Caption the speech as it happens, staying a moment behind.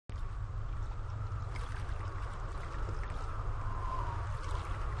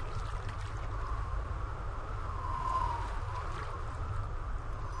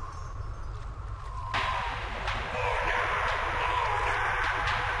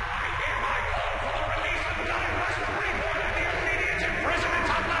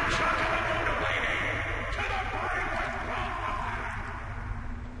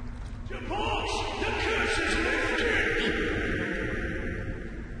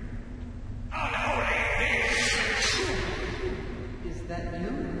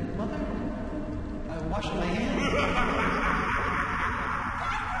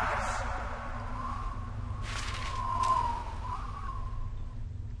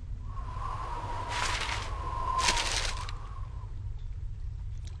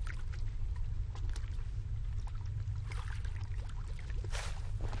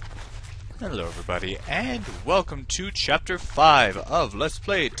Hello everybody, and welcome to Chapter 5 of Let's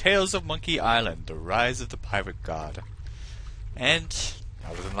Play Tales of Monkey Island, The Rise of the Pirate God. And, I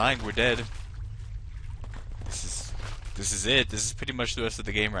wasn't lying, we're dead. This is it. This is pretty much the rest of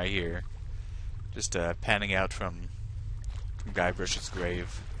the game right here. Just panning out from Guybrush's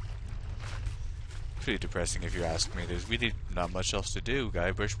grave. Pretty depressing if you ask me. There's really not much else to do.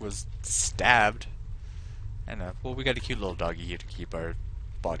 Guybrush was stabbed. And, well, we got a cute little doggy here to keep our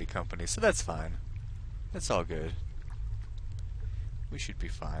body company, so that's fine. That's all good. We should be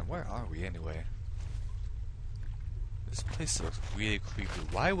fine. Where are we anyway? This place looks really creepy.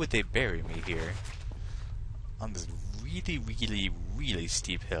 Why would they bury me here? On this really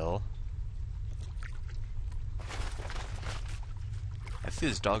steep hill. I feel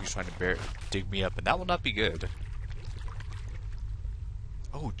this dog is trying to dig me up, and that will not be good.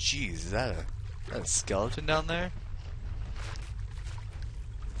 Oh jeez, is that a skeleton down there?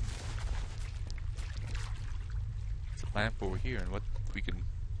 Lamp over here, and what we can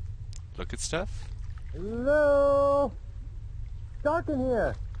look at stuff. Hello, dark in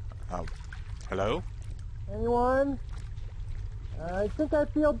here. Hello? Anyone? I think I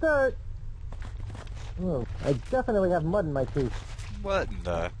feel dirt. I definitely have mud in my teeth. What in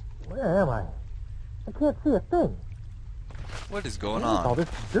the? Where am I? I can't see a thing. What is going Where's all on? this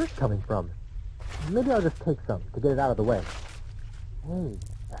dirt coming from? Maybe I'll just take some to get it out of the way. Hey,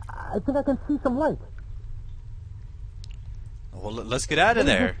 I think I can see some light. Well, let's get out of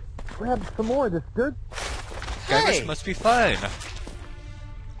there. Grab some more of this dirt. Guybrush must be fine.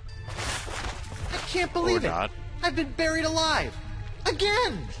 I can't believe Or it. not. I've been buried alive.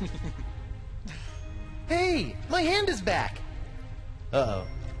 Again! Hey, my hand is back. Uh-oh.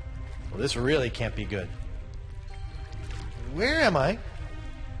 Well, this really can't be good. Where am I?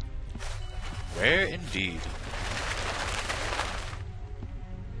 Where indeed?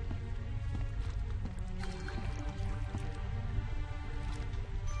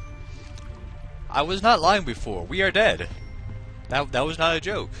 I was not lying before. We are dead. That was not a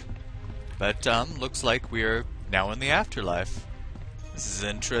joke. But looks like we are now in the afterlife. This is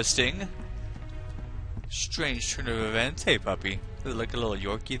interesting. Strange turn of events. Hey, puppy. Like a little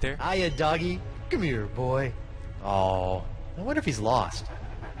Yorkie there. Hiya, doggy. Come here, boy. Oh, I wonder if he's lost.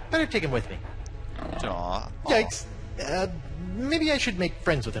 Better take him with me. Aw. Yikes. Maybe I should make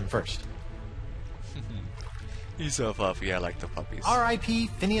friends with him first. He's so fluffy. I like the puppies. R.I.P.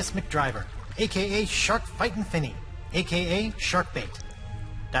 Phineas McDriver, a.k.a. Shark Fightin' Finny, a.k.a. Shark Bait.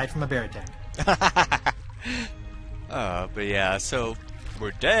 Died from a bear attack. But yeah, so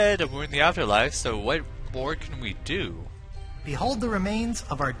we're dead and we're in the afterlife, so what more can we do? Behold the remains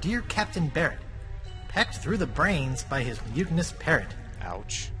of our dear Captain Barrett, pecked through the brains by his mutinous parrot.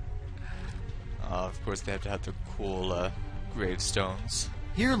 Ouch. Of course they have to have the cool, gravestones.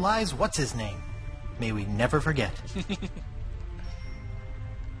 Here lies what's-his-name. May we never forget.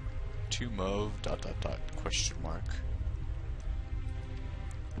 Tomb of ... question mark.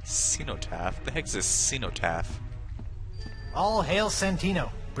 Cenotaph? The heck's a cenotaph? All hail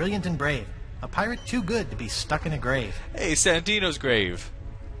Santino, brilliant and brave, a pirate too good to be stuck in a grave. Hey, Santino's grave!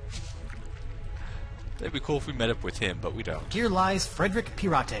 That'd be cool if we met up with him, but we don't. Here lies Frederick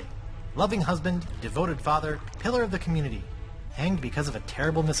Pirate, loving husband, devoted father, pillar of the community, hanged because of a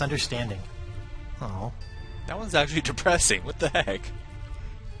terrible misunderstanding. Oh. That one's actually depressing. What the heck?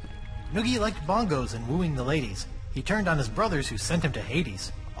 Noogie liked bongos and wooing the ladies. He turned on his brothers who sent him to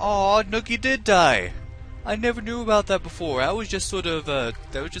Hades. Aw, Noogie did die! I never knew about that before. That was just sort of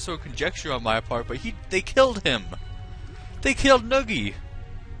conjecture on my part, but they killed him! They killed Noogie!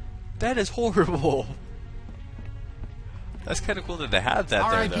 That is horrible! That's kind of cool that they have that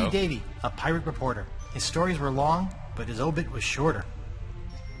there, though. R.I.P. Davy, a pirate reporter. His stories were long, but his obit was shorter.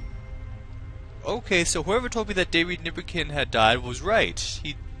 Okay, so whoever told me that David Nipperkin had died was right.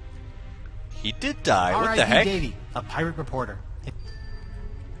 He did die. What the heck? R.I.P. Davy, a pirate reporter.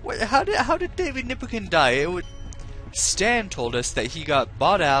 What, how did David Nipperkin die? Stan told us that he got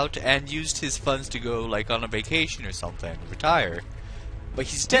bought out and used his funds to go, like, on a vacation or something, retire. But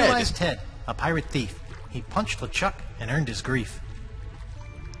he's dead. Here lies Ted, a pirate thief. He punched LeChuck and earned his grief.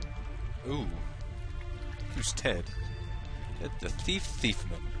 Ooh. Who's Ted? Ted the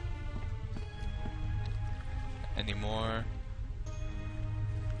thiefman. Any more?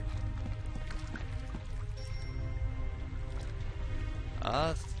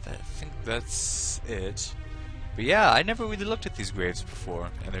 I think that's it. But yeah, I never really looked at these graves before.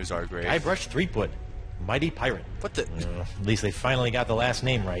 And there's our grave. Guybrush Threepwood, mighty pirate. What the? At least they finally got the last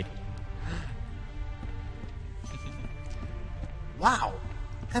name right. Wow,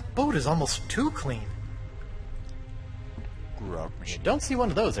 that boat is almost too clean. Grog You machine. don't see one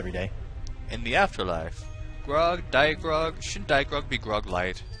of those every day. in the afterlife. Grog, Diet Grog. Shouldn't Diet Grog be Grog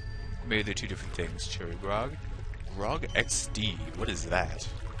Light? Maybe they're two different things. Cherry Grog. Grog XD. What is that?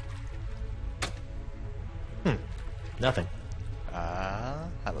 Nothing. How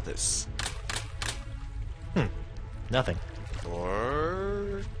about this? Nothing.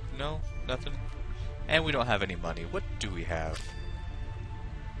 Or... no, nothing. And we don't have any money. What do we have?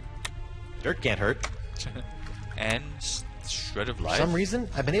 Dirt can't hurt. And shred of life? For some reason,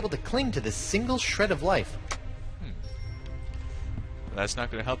 I've been able to cling to this single shred of life. Well, that's not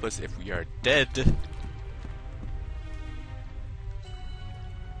going to help us if we are dead.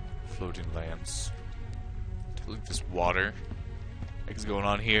 Floating lamps. Look at this water. What's going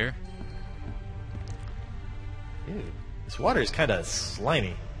on here? Ew, this water is kind of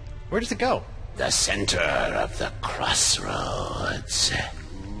slimy. Where does it go? The center of the crossroads.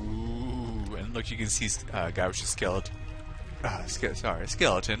 Ooh, and look, you can see Gauch's skeleton.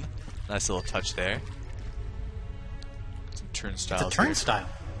 Skeleton. Nice little touch there. Some turnstiles. It's a turnstile.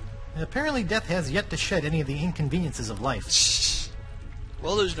 And apparently death has yet to shed any of the inconveniences of life.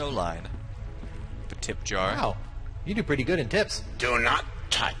 Well, there's no line. The tip jar. Wow, you do pretty good in tips. Do not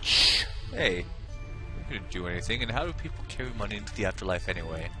touch. Hey, we didn't do anything, and how do people carry money into the afterlife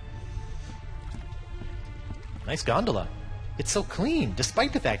anyway? Nice gondola. It's so clean,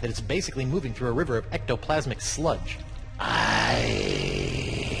 despite the fact that it's basically moving through a river of ectoplasmic sludge.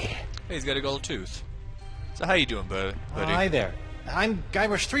 Hey, he's got a gold tooth. So how you doing, buddy? Hi there. I'm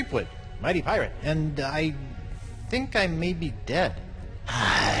Guybrush Threepwood, mighty pirate, and I think I may be dead.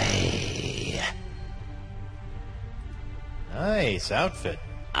 Hi. Nice outfit.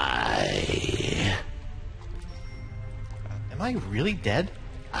 I. Am I really dead?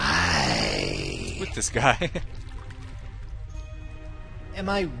 With this guy. Am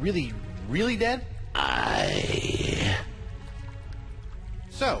I really, really dead?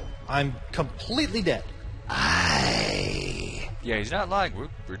 So, I'm completely dead. Yeah, he's not lying.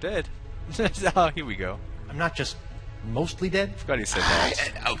 We're dead. Oh, here we go. I'm not just mostly dead? Forgot he said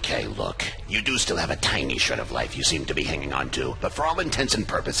that. Okay, look. You do still have a tiny shred of life you seem to be hanging on to, but for all intents and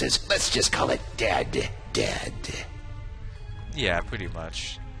purposes, let's just call it dead. Dead. Yeah, pretty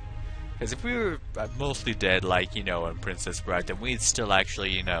much. Because if we were mostly dead, like, you know, in Princess Bride, then we'd still actually,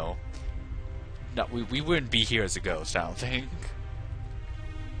 you know... No, we wouldn't be here as a ghost, I don't think.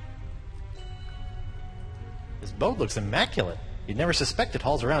 This boat looks immaculate. You'd never suspect it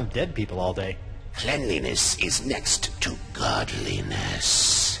hauls around dead people all day. Cleanliness is next to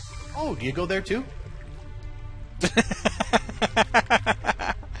godliness. Oh, do you go there too?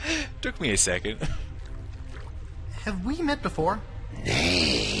 Took me a second. Have we met before?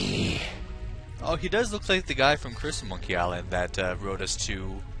 Nay. Oh, he does look like the guy from Crystal Monkey Island that rode us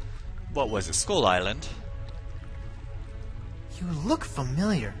to... What was it? Skull Island. You look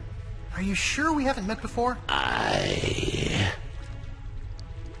familiar. Are you sure we haven't met before?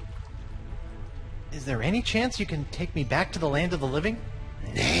 Is there any chance you can take me back to the land of the living?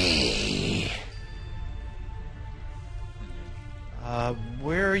 Nay.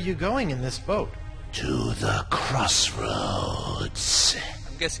 Where are you going in this boat? To the crossroads.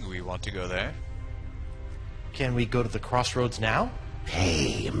 I'm guessing we want to go there. Can we go to the crossroads now?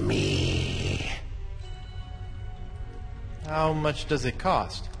 Pay me. How much does it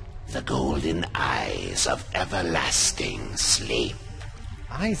cost? The golden eyes of everlasting sleep.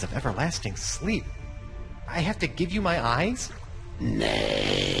 Eyes of everlasting sleep. I have to give you my eyes?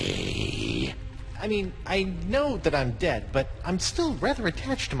 Nay. I mean, I know that I'm dead, but I'm still rather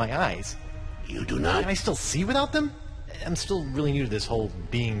attached to my eyes. You do not. Can I still see without them? I'm still really new to this whole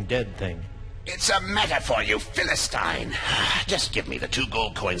being dead thing. It's a metaphor, you Philistine. Just give me the 2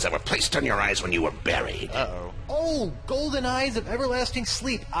 gold coins that were placed on your eyes when you were buried. Uh-oh. Oh, golden eyes of everlasting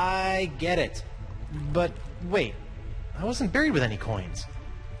sleep. I get it. But wait, I wasn't buried with any coins.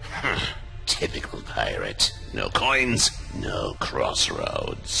 Typical pirate. No coins, no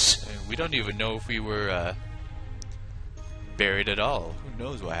crossroads. We don't even know if we were buried at all. Who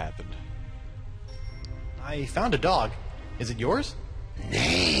knows what happened? I found a dog. Is it yours?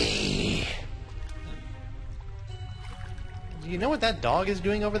 Nay. Do you know what that dog is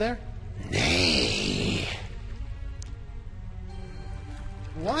doing over there? Nay.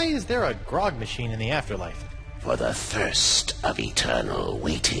 Why is there a grog machine in the afterlife? For the thirst of eternal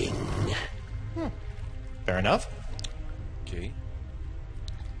waiting. Fair enough. Okay.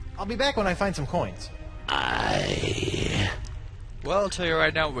 I'll be back when I find some coins. Well, I'll tell you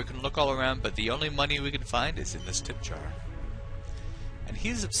right now, we can look all around, but the only money we can find is in this tip jar. And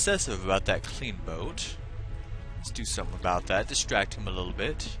he's obsessive about that clean boat. Let's do something about that, distract him a little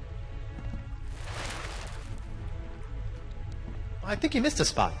bit. I think you missed a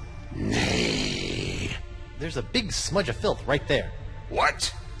spot. Nay. There's a big smudge of filth right there.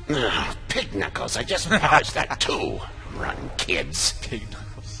 What? Ugh, pig knuckles. I just polished that too. Rotten kids. Pig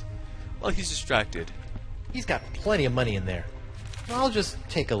knuckles. Well, he's distracted. He's got plenty of money in there. I'll just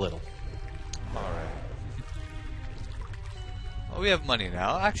take a little. Alright. Well, we have money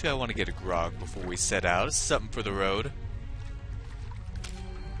now. Actually, I want to get a grog before we set out. It's something for the road.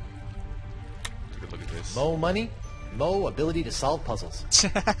 Take a look at this. Mo money, Mo ability to solve puzzles.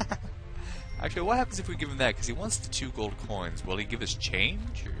 Actually, what happens if we give him that? Because he wants the 2 gold coins. Will he give us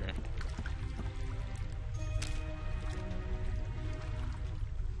change? Or?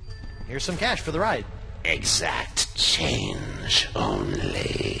 Here's some cash for the ride. Exact change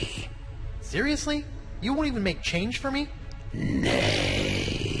only. Seriously? You won't even make change for me?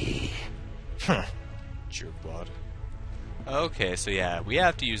 Nay. Huh. Jerkwad. Okay, so yeah, we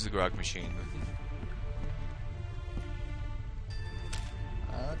have to use the grog machine.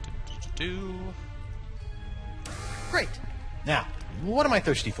 Great. Now, what am I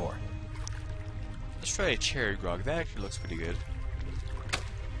thirsty for? Let's try a cherry grog. That actually looks pretty good.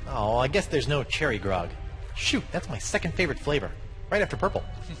 Oh, I guess there's no cherry grog. Shoot, that's my second favorite flavor. Right after purple.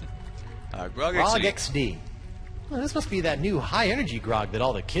 Grog Grog XD. XD. Well, this must be that new high-energy grog that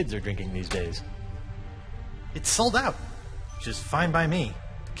all the kids are drinking these days. It's sold out, which is fine by me.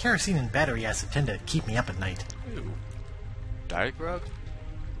 Kerosene and battery acid tend to keep me up at night. Ooh. Diet grog?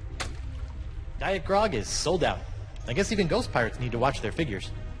 Diet grog is sold out. I guess even ghost pirates need to watch their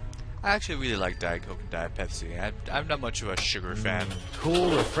figures. I actually really like Diet Coke and Diet Pepsi. I'm not much of a sugar fan. Cool,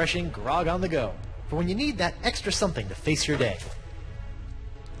 refreshing grog on the go. For when you need that extra something to face your day.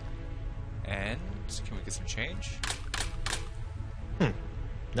 And can we get some change?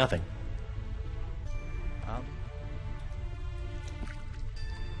 Nothing.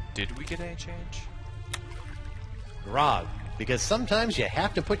 Did we get any change? Grog. Because sometimes you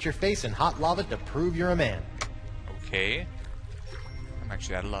have to put your face in hot lava to prove you're a man. Okay. I'm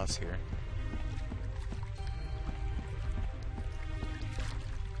actually at a loss here.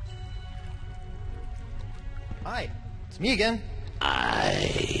 Hi, it's me again.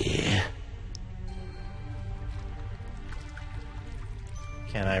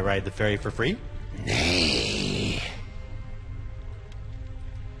 Can I ride the ferry for free? Nay.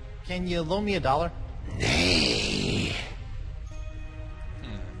 Can you loan me $1? Nay.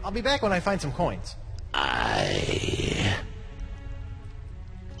 I'll be back when I find some coins.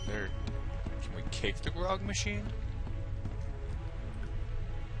 There. Can we kick the grog machine?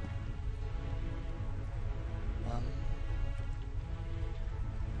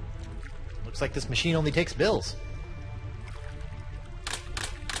 Looks like this machine only takes bills.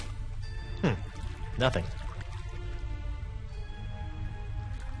 Nothing.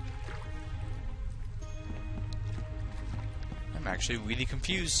 I'm actually really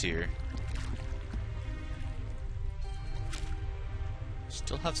confused here.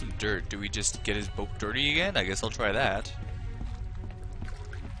 Still have some dirt. Do we just get his boat dirty again? I guess I'll try that.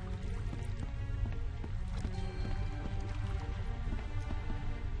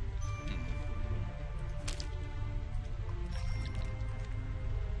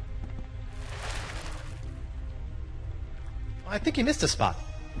 I think you missed a spot.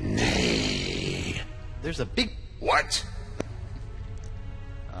 Nay. There's a big... What?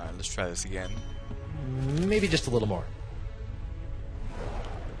 Alright, let's try this again. Maybe just a little more.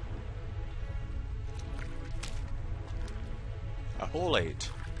 A whole 8.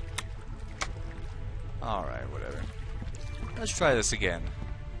 Alright, whatever. Let's try this again.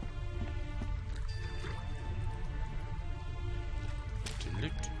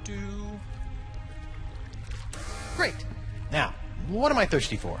 Do-do-do-do. Great. Now, what am I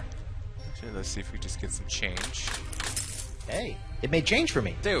thirsty for? Actually, let's see if we just get some change. Hey, it made change for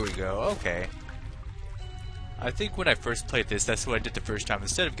me. There we go, okay. I think when I first played this, that's what I did the first time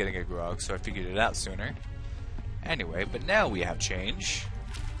instead of getting a grog, so I figured it out sooner. Anyway, but now we have change.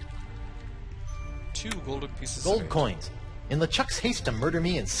 2 golden pieces Gold of coins. In LeChuck's haste to murder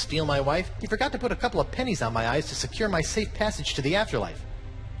me and steal my wife, he forgot to put a couple of pennies on my eyes to secure my safe passage to the afterlife.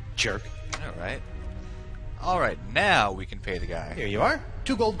 Jerk. Alright. Alright, now we can pay the guy. Here you are.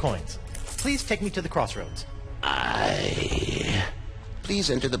 2 gold coins. Please take me to the crossroads.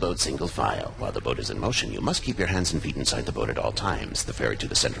 Please enter the boat single file. While the boat is in motion, you must keep your hands and feet inside the boat at all times. The ferry to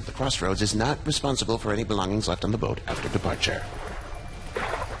the center of the crossroads is not responsible for any belongings left on the boat after departure.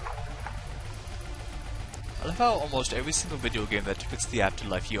 I love how almost every single video game that depicts the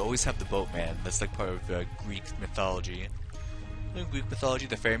afterlife, you always have the boatman. That's like part of Greek mythology. In Greek mythology,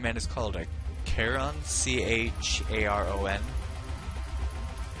 the ferryman is called a Charon, C-H-A-R-O-N.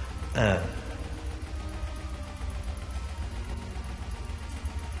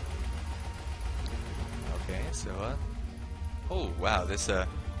 so, oh, wow, this,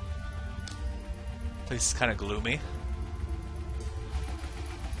 place is kind of gloomy.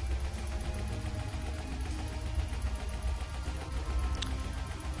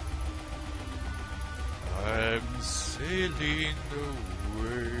 I'm sailing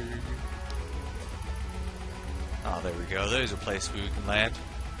away. Oh, there we go. There's a place where we can land.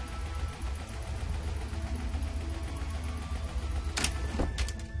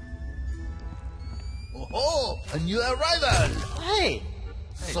 Oh, a new arrival! Hey!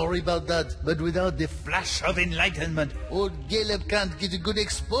 Sorry about that, but without the flash of enlightenment, old Caleb can't get a good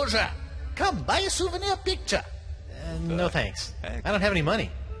exposure. Come, buy a souvenir picture. No thanks. Heck. I don't have any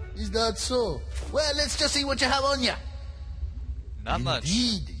money. Is that so? Well, let's just see what you have on you. Not much.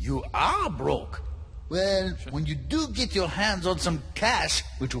 Indeed, you are broke. Well, when you do get your hands on some cash,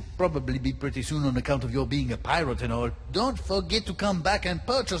 which will probably be pretty soon on account of your being a pirate and all, don't forget to come back and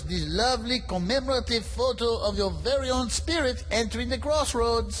purchase this lovely commemorative photo of your very own spirit entering the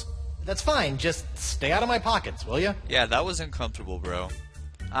crossroads. That's fine. Just stay out of my pockets, will you? Yeah, that was uncomfortable, bro.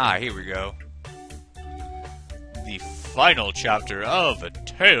 Ah, here we go. The final chapter of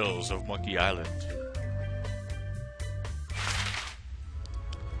Tales of Monkey Island.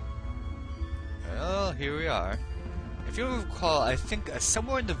 Well, here we are. If you recall, I think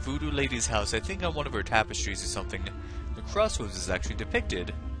somewhere in the Voodoo Lady's house, I think on one of her tapestries or something, the crossroads is actually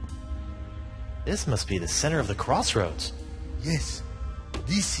depicted. This must be the center of the crossroads. Yes,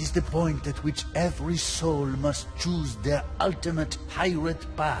 this is the point at which every soul must choose their ultimate pirate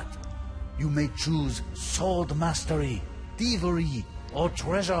path. You may choose sword mastery, thievery, or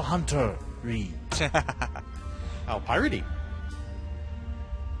treasure hunter-y. How piratey.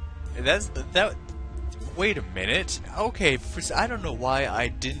 That. Wait a minute. Okay, I don't know why I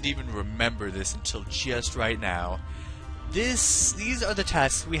didn't even remember this until just right now. These are the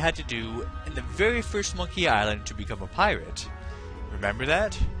tasks we had to do in the very first Monkey Island to become a pirate. Remember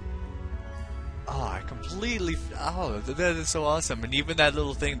that? Oh, I completely... Oh, that is so awesome. And even that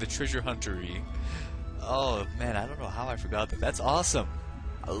little thing, the treasure huntery. Oh, man, I don't know how I forgot that. That's awesome.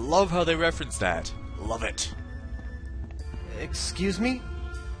 I love how they reference that. Love it. Excuse me?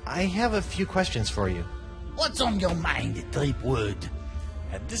 I have a few questions for you. What's on your mind, Tripwood?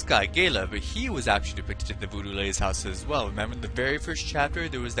 And this guy, Caleb, he was actually depicted in the Voodoo Lady's house as well. Remember in the very first chapter,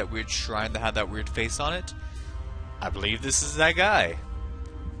 there was that weird shrine that had that weird face on it? I believe this is that guy.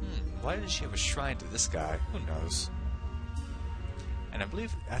 Why did she have a shrine to this guy? Who knows? And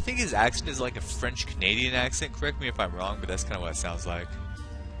I think his accent is like a French-Canadian accent. Correct me if I'm wrong, but that's kind of what it sounds like.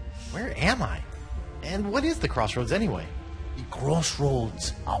 Where am I? And what is the crossroads anyway? The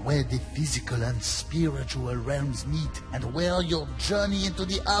crossroads are where the physical and spiritual realms meet and where your journey into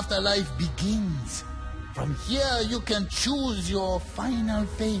the afterlife begins. From here you can choose your final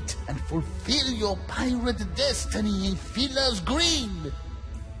fate and fulfill your pirate destiny in Fiddler's Green.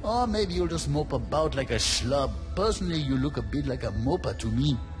 Or maybe you'll just mope about like a schlub. Personally, you look a bit like a moper to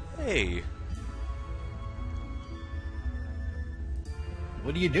me. Hey.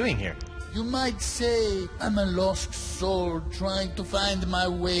 What are you doing here? You might say I'm a lost soul trying to find my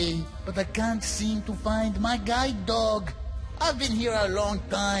way, but I can't seem to find my guide dog. I've been here a long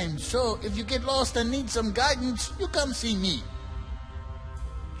time, so if you get lost and need some guidance, you come see me.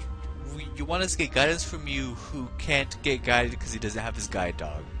 You want us to get guidance from you who can't get guided because he doesn't have his guide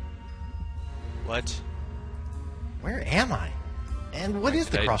dog. What? Where am I? And what is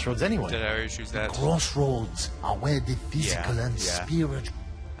the crossroads anyway? Did I already choose that? Crossroads are where the physical and spiritual...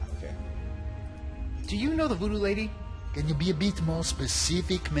 Okay. Do you know the Voodoo Lady? Can you be a bit more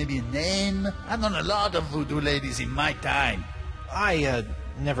specific? Maybe a name? I've known a lot of voodoo ladies in my time. I,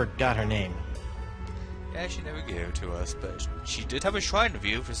 never got her name. Yeah, she never gave it to us, but she did have a shrine of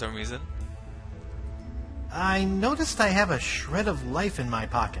you for some reason. I noticed I have a shred of life in my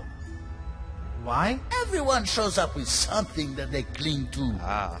pocket. Why? Everyone shows up with something that they cling to.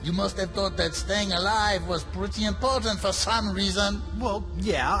 Ah. You must have thought that staying alive was pretty important for some reason. Well,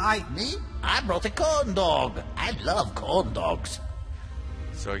 yeah, Me? I brought a corn dog. I love corn dogs.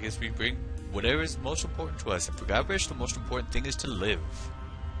 So I guess we bring whatever is most important to us. And for Guybrush, the most important thing is to live.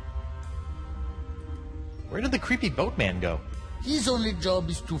 Where did the creepy boatman go? His only job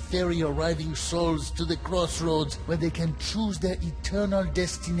is to ferry arriving souls to the crossroads where they can choose their eternal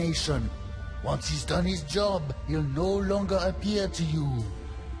destination. Once he's done his job, he'll no longer appear to you.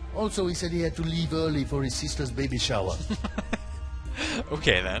 Also, he said he had to leave early for his sister's baby shower.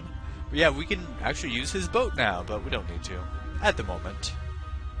 Okay then. Yeah, we can actually use his boat now, but we don't need to. At the moment.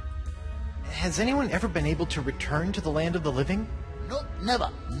 Has anyone ever been able to return to the land of the living? Nope,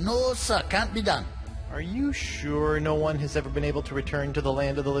 never. No, sir, can't be done. Are you sure no one has ever been able to return to the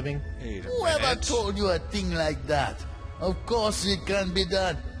land of the living? Wait a Whoever minute. told you a thing like that? Of course it can be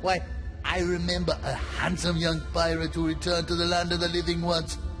done. Why, I remember a handsome young pirate who returned to the land of the living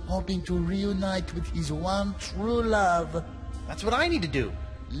once, hoping to reunite with his one true love. That's what I need to do.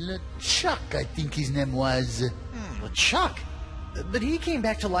 LeChuck, I think his name was. LeChuck? But he came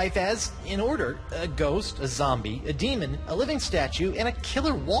back to life as, in order, a ghost, a zombie, a demon, a living statue, and a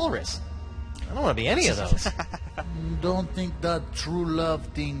killer walrus. I don't want to be any of those. Don't think that true love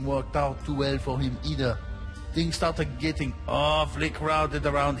thing worked out too well for him either. Things started getting awfully crowded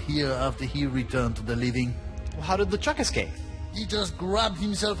around here after he returned to the living. Well, how did LeChuck escape? He just grabbed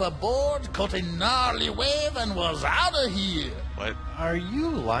himself a board, caught a gnarly wave, and was out of here. What? Are you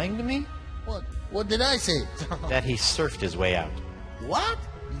lying to me? What did I say? That he surfed his way out. What?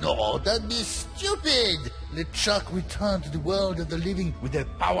 No, that'd be stupid. LeChuck returned to the world of the living with a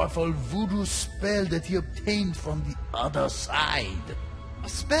powerful voodoo spell that he obtained from the other side. A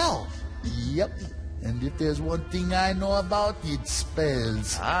spell! Yep. And if there's one thing I know about, it's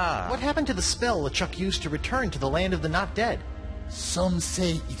spells. Ah. What happened to the spell LeChuck used to return to the land of the not dead? Some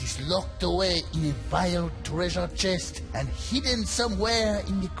say it is locked away in a vile treasure chest and hidden somewhere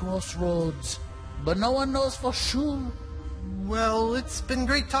in the crossroads. But no one knows for sure. Well, it's been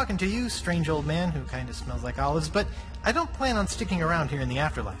great talking to you, strange old man who kind of smells like olives, but I don't plan on sticking around here in the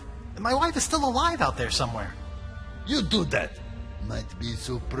afterlife. My wife is still alive out there somewhere. You do that. Might be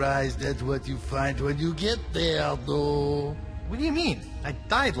surprised at what you find when you get there, though. What do you mean? I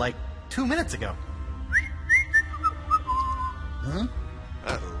died like 2 minutes ago. Huh?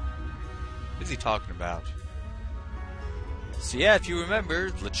 Uh-oh. What is he talking about? So yeah, if you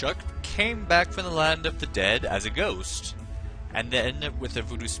remember, LeChuck came back from the land of the dead as a ghost. And then, with a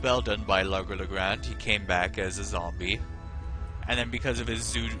voodoo spell done by Largo Legrand, he came back as a zombie. And then because of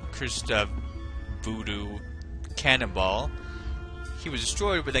his cursed voodoo cannonball, he was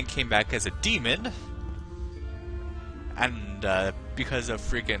destroyed, but then came back as a demon. And because of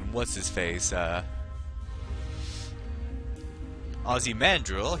freaking what's-his-face,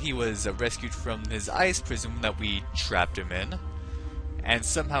 Ozymandias, he was rescued from his ice prison that we trapped him in, and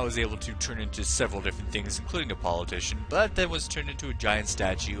somehow was able to turn into several different things, including a politician, but then was turned into a giant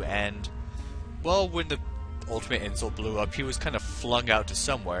statue, and, well, when the ultimate insult blew up, he was kind of flung out to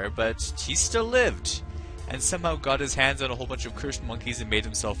somewhere, but he still lived, and somehow got his hands on a whole bunch of cursed monkeys and made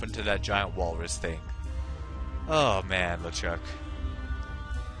himself into that giant walrus thing. Oh man, LeChuck.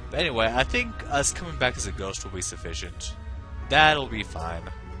 But anyway, I think us coming back as a ghost will be sufficient. That'll be fine.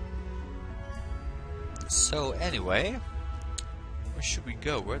 So anyway, where should we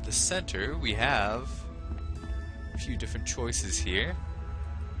go? We're at the center. We have a few different choices here.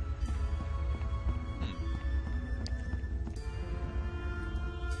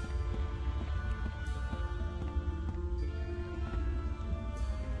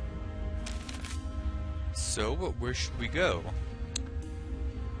 So, where should we go?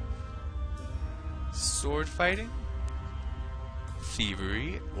 Sword fighting?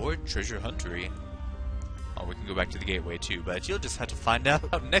 Thievery? Or treasure huntery? Oh, we can go back to the gateway too, but you'll just have to find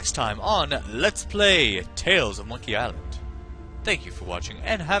out next time on Let's Play Tales of Monkey Island. Thank you for watching,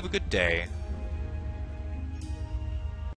 and have a good day.